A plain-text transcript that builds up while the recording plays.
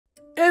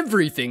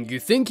Everything you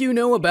think you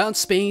know about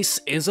space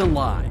is a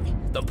lie.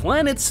 The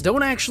planets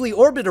don't actually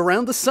orbit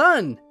around the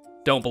sun.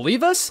 Don't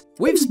believe us?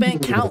 We've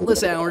spent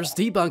countless hours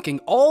debunking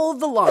all of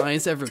the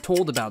lies ever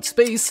told about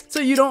space, so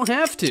you don't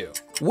have to.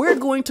 We're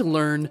going to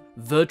learn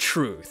the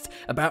truth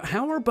about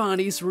how our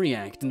bodies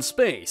react in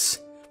space.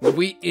 Would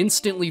we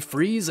instantly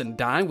freeze and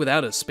die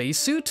without a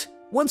spacesuit?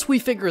 Once we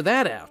figure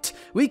that out,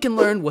 we can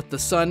learn what the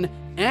sun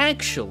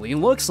actually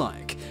looks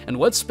like and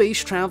what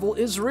space travel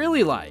is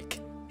really like.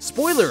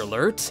 Spoiler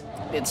alert,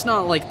 it's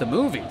not like the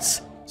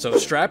movies. So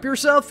strap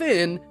yourself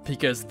in,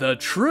 because the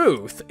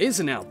truth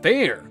isn't out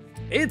there,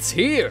 it's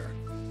here.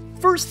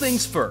 First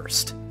things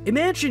first,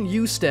 imagine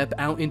you step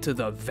out into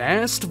the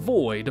vast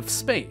void of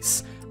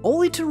space,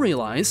 only to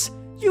realize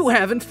you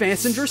haven't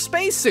fastened your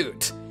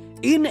spacesuit.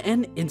 In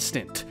an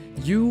instant,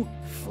 you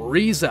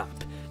freeze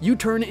up. You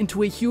turn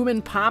into a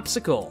human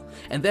popsicle,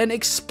 and then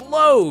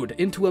explode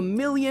into a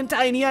million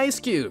tiny ice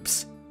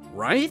cubes.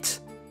 Right?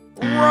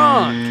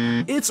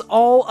 Wrong! It's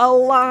all a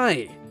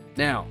lie.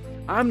 Now,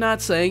 I'm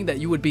not saying that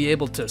you would be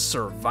able to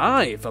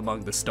survive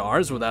among the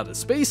stars without a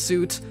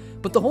spacesuit,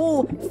 but the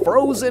whole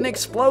frozen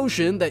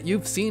explosion that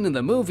you've seen in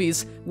the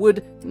movies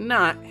would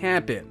not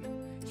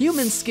happen.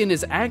 Human skin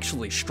is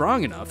actually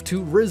strong enough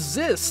to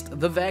resist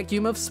the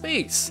vacuum of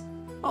space.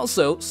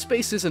 Also,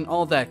 space isn't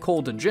all that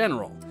cold in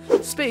general.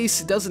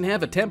 Space doesn't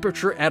have a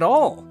temperature at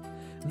all.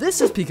 This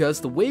is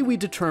because the way we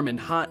determine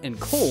hot and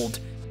cold,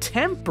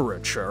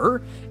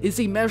 temperature, is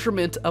a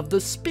measurement of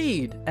the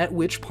speed at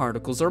which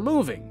particles are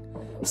moving.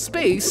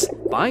 Space,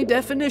 by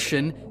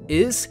definition,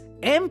 is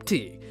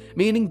empty,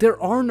 meaning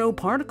there are no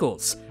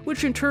particles,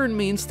 which in turn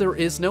means there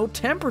is no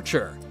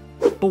temperature.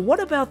 But what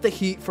about the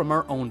heat from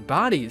our own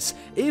bodies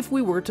if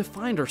we were to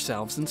find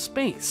ourselves in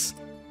space?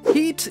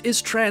 Heat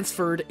is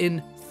transferred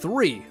in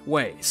 3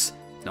 ways.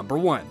 Number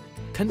 1,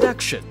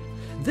 conduction.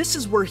 This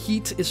is where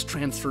heat is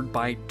transferred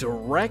by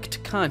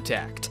direct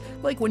contact,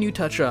 like when you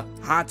touch a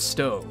hot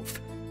stove.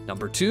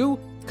 Number 2,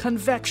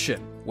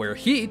 convection, where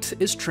heat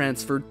is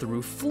transferred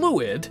through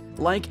fluid,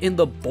 like in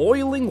the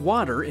boiling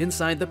water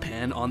inside the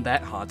pan on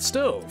that hot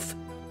stove.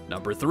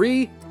 Number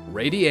 3,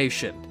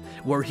 radiation,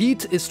 where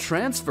heat is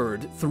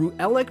transferred through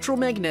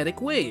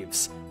electromagnetic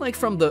waves, like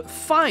from the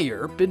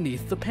fire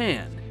beneath the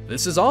pan.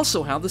 This is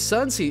also how the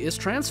sun's heat is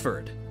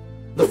transferred.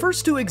 The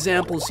first 2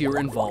 examples here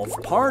involve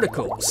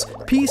particles,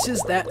 pieces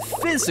that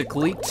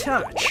physically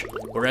touch,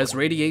 whereas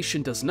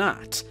radiation does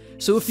not.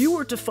 So if you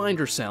were to find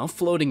yourself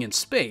floating in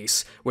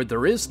space where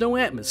there is no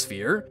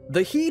atmosphere,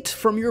 the heat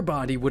from your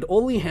body would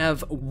only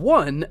have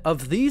one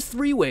of these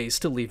 3 ways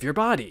to leave your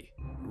body: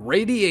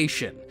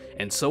 radiation,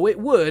 and so it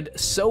would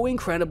so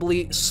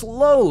incredibly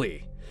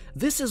slowly.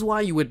 This is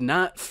why you would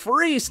not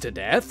freeze to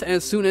death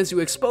as soon as you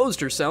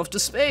exposed yourself to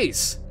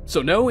space.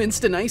 So no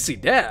instant icy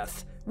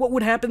death. What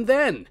would happen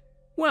then?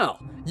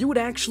 Well, you would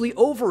actually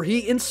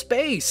overheat in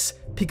space,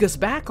 because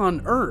back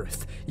on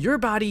Earth, your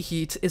body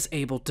heat is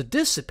able to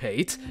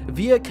dissipate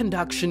via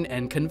conduction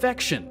and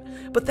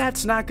convection. But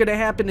that's not going to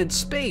happen in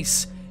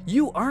space.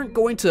 You aren't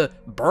going to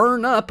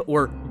burn up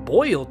or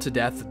boil to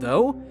death,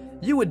 though.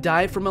 You would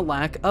die from a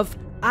lack of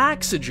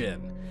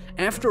oxygen.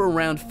 After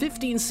around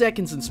 15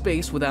 seconds in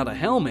space without a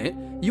helmet,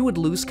 you would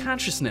lose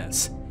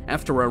consciousness.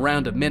 After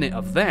around a minute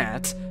of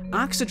that,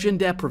 oxygen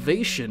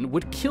deprivation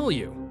would kill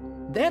you.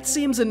 That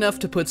seems enough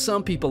to put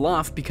some people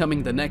off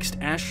becoming the next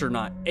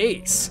astronaut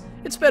ace.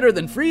 It's better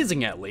than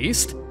freezing, at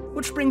least.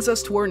 Which brings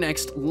us to our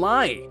next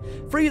lie.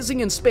 Freezing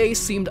in space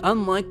seemed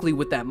unlikely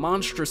with that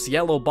monstrous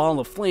yellow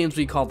ball of flames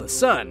we call the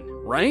sun,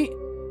 right?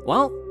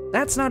 Well,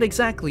 that's not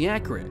exactly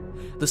accurate.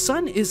 The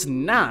sun is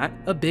not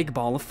a big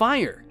ball of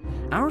fire.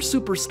 Our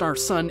superstar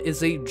sun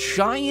is a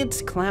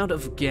giant cloud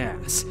of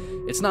gas.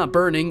 It's not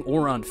burning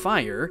or on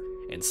fire.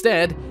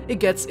 Instead, it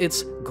gets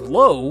its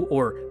glow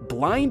or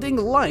blinding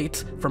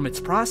light from its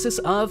process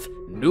of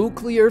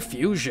nuclear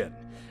fusion.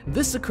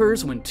 This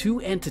occurs when 2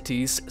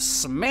 entities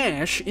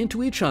smash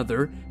into each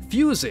other,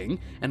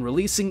 fusing and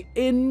releasing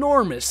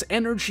enormous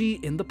energy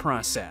in the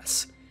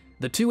process.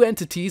 The 2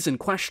 entities in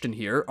question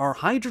here are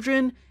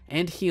hydrogen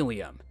and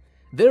helium.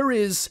 There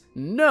is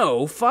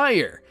no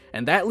fire,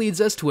 and that leads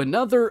us to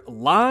another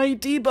lie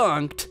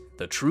debunked: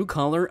 the true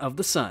color of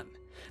the sun.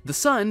 The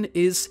sun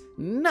is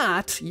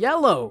not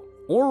yellow,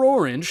 or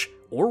orange,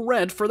 or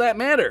red for that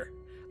matter.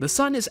 The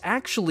sun is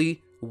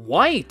actually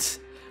white.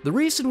 The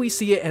reason we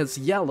see it as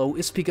yellow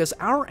is because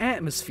our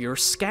atmosphere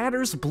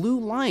scatters blue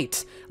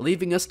light,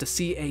 leaving us to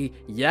see a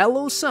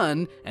yellow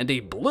sun and a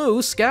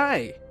blue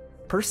sky.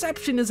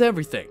 Perception is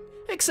everything,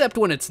 except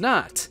when it's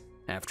not.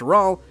 After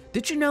all,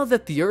 did you know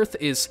that the Earth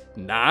is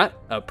not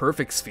a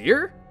perfect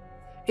sphere?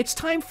 It's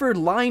time for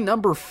lie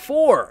number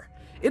 4.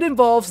 It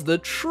involves the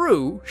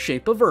true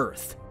shape of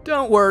Earth.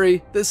 Don't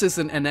worry, this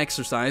isn't an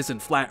exercise in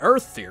flat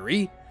Earth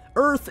theory.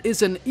 Earth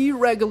is an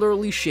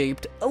irregularly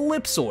shaped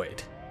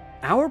ellipsoid.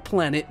 Our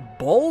planet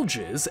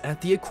bulges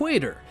at the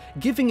equator,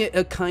 giving it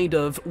a kind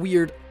of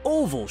weird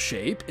oval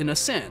shape in a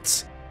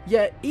sense.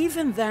 Yet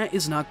even that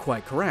is not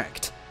quite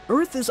correct.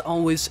 Earth is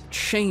always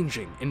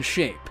changing in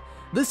shape.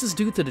 This is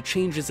due to the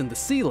changes in the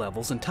sea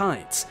levels and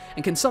tides,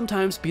 and can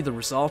sometimes be the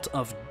result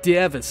of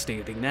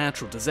devastating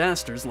natural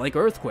disasters like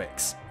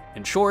earthquakes.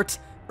 In short,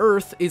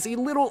 Earth is a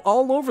little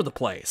all over the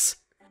place.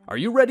 Are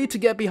you ready to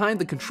get behind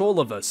the control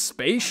of a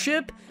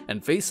spaceship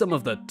and face some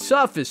of the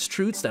toughest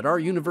truths that our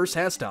universe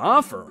has to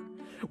offer?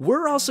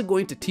 We're also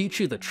going to teach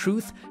you the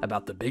truth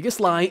about the biggest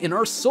lie in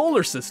our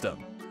solar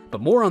system,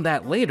 but more on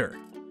that later.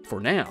 For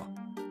now,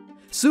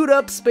 suit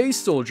up, space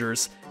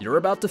soldiers. You're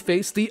about to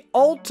face the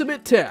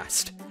ultimate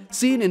test.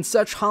 Seen in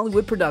such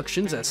Hollywood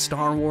productions as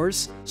Star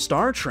Wars,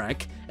 Star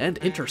Trek, and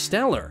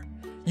Interstellar,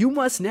 you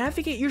must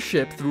navigate your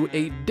ship through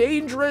a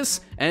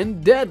dangerous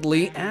and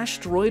deadly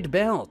asteroid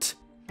belt.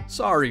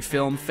 Sorry,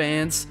 film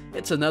fans,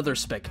 it's another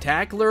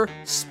spectacular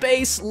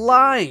space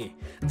lie.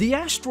 The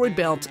asteroid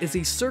belt is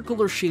a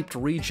circular-shaped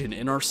region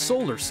in our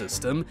solar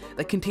system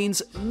that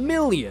contains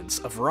millions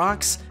of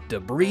rocks,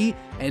 debris,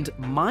 and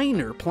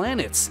minor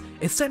planets.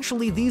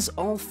 Essentially, these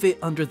all fit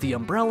under the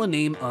umbrella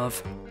name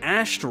of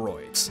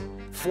asteroids.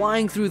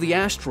 Flying through the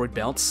asteroid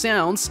belt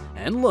sounds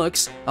and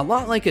looks a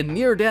lot like a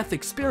near-death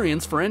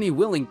experience for any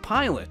willing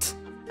pilot.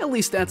 At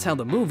least that's how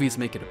the movies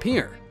make it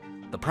appear.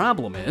 The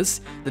problem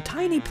is, the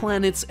tiny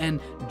planets and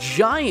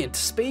giant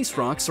space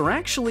rocks are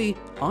actually,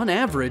 on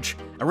average,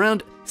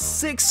 around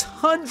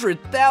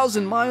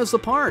 600,000 miles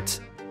apart.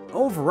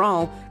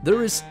 Overall,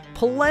 there is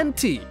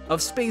plenty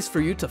of space for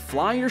you to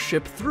fly your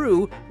ship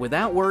through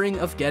without worrying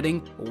of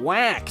getting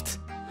whacked.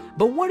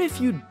 But what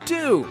if you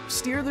do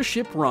steer the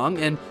ship wrong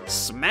and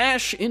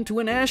smash into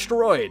an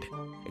asteroid?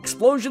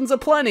 Explosions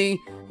aplenty,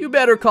 you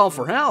better call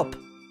for help.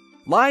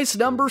 Lies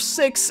number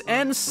 6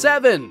 and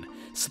 7.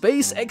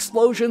 Space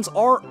explosions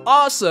are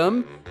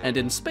awesome, and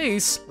in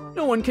space,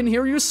 no one can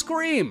hear you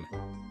scream.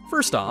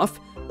 First off,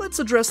 let's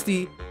address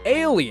the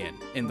alien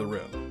in the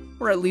room,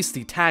 or at least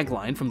the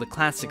tagline from the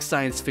classic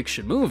science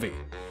fiction movie.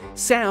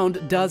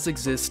 Sound does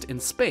exist in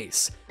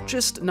space,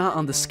 just not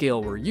on the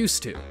scale we're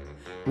used to.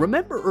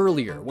 Remember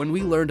earlier when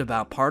we learned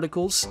about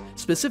particles,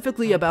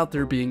 specifically about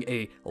there being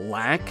a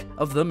lack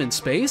of them in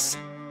space?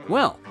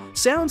 Well,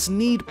 sounds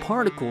need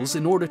particles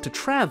in order to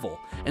travel,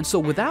 and so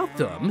without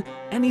them,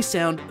 any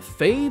sound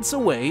fades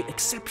away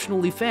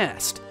exceptionally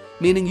fast,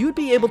 meaning you'd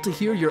be able to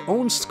hear your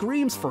own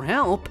screams for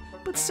help,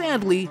 but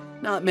sadly,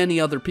 not many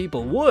other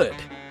people would.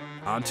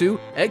 Onto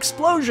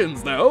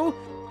explosions, though.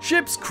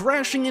 Ships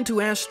crashing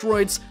into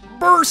asteroids,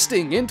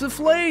 bursting into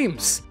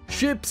flames.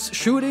 Ships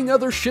shooting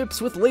other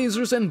ships with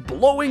lasers and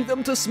blowing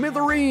them to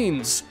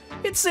smithereens.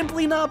 It's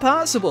simply not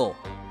possible.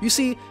 You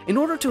see, in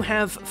order to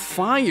have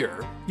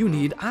fire, you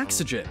need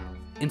oxygen.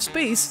 In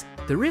space,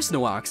 there is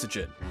no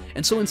oxygen,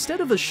 and so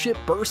instead of a ship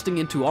bursting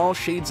into all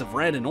shades of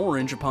red and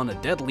orange upon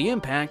a deadly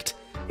impact,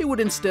 it would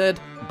instead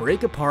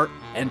break apart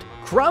and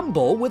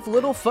crumble with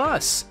little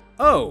fuss.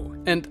 Oh,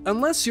 and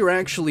unless you're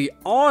actually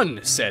on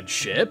said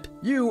ship,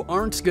 you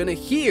aren't gonna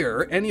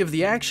hear any of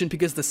the action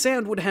because the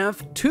sound would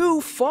have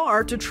too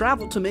far to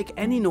travel to make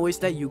any noise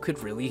that you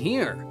could really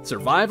hear.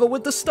 Survival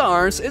with the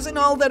stars isn't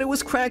all that it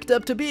was cracked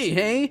up to be,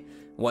 hey?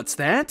 What's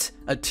that?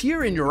 A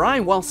tear in your eye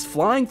whilst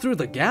flying through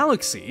the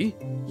galaxy?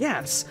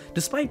 Yes,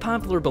 despite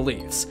popular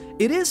beliefs,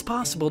 it is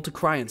possible to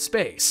cry in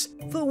space.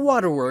 The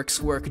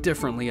waterworks work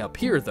differently up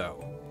here,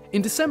 though.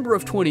 In December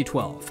of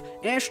 2012,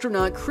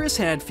 astronaut Chris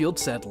Hadfield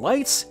set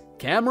lights,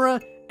 camera,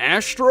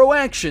 astro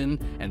action,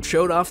 and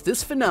showed off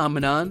this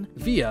phenomenon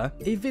via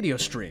a video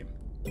stream.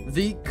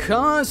 The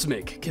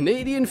Cosmic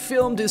Canadian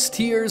filmed his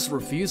tears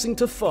refusing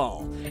to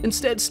fall,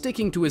 instead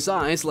sticking to his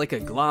eyes like a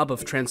glob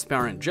of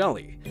transparent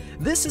jelly.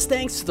 This is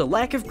thanks to the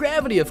lack of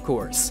gravity, of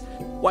course.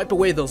 Wipe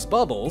away those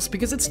bubbles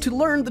because it's to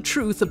learn the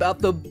truth about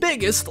the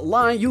biggest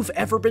lie you've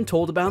ever been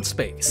told about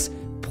space.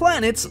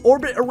 Planets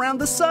orbit around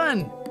the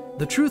sun.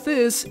 The truth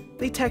is,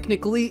 they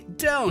technically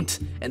don't,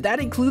 and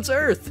that includes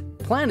Earth.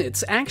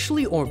 Planets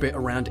actually orbit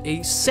around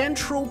a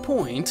central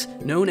point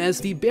known as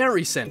the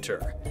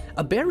barycenter.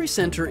 A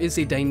barycenter is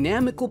a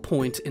dynamical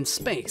point in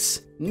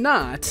space,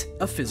 not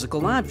a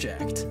physical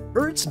object.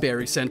 Earth's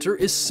barycenter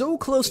is so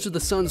close to the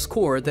sun's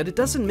core that it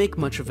doesn't make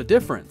much of a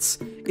difference.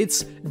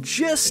 It's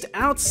just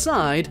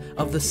outside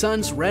of the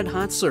sun's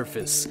red-hot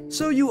surface,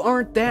 so you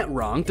aren't that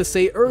wrong to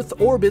say Earth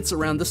orbits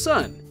around the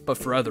sun. But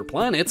for other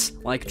planets,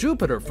 like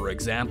Jupiter for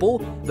example,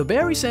 the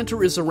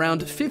barycenter is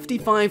around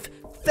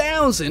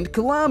 55,000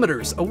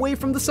 kilometers away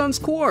from the sun's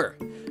core.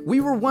 We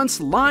were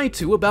once lied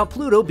to about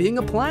Pluto being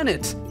a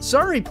planet.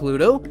 Sorry,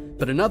 Pluto,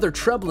 but another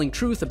troubling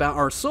truth about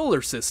our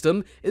solar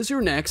system is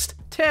your next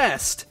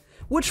test.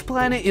 Which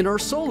planet in our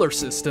solar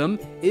system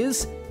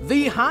is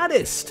the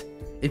hottest?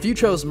 If you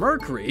chose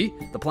Mercury,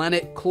 the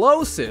planet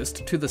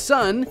closest to the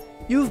sun,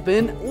 you've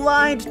been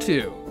lied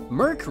to.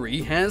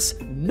 Mercury has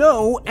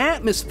no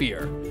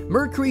atmosphere.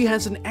 Mercury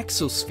has an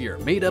exosphere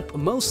made up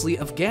mostly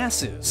of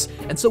gases,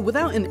 and so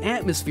without an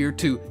atmosphere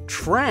to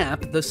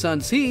trap the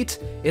sun's heat,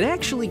 it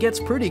actually gets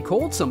pretty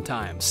cold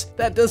sometimes.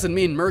 That doesn't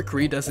mean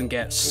Mercury doesn't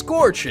get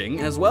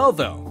scorching as well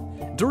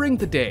though. During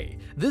the day,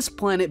 This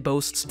planet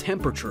boasts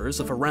temperatures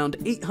of around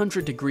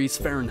 800 degrees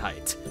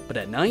Fahrenheit, but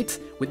at night,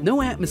 with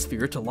no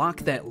atmosphere to lock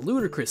that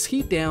ludicrous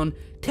heat down,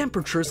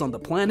 temperatures on the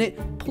planet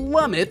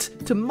plummet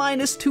to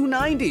minus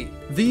 290.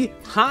 The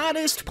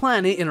hottest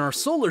planet in our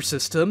solar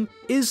system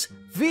is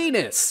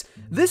Venus.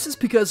 This is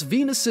because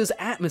Venus's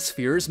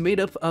atmosphere is made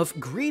up of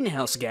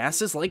greenhouse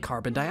gases like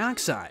carbon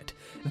dioxide.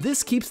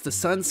 This keeps the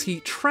sun's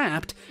heat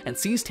trapped and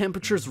sees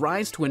temperatures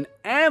rise to an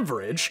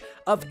average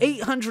of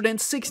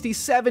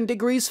 867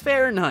 degrees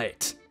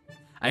Fahrenheit.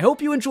 I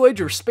hope you enjoyed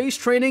your space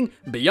training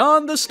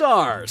beyond the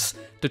stars.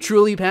 To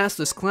truly pass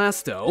this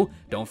class though,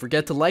 don't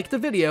forget to like the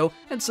video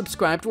and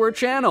subscribe to our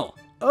channel.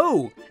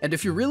 Oh, and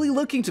if you're really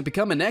looking to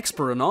become an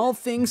expert on all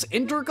things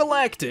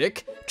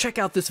intergalactic, check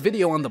out this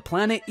video on the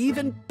planet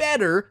even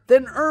better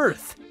than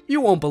Earth.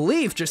 You won't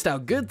believe just how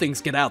good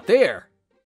things get out there.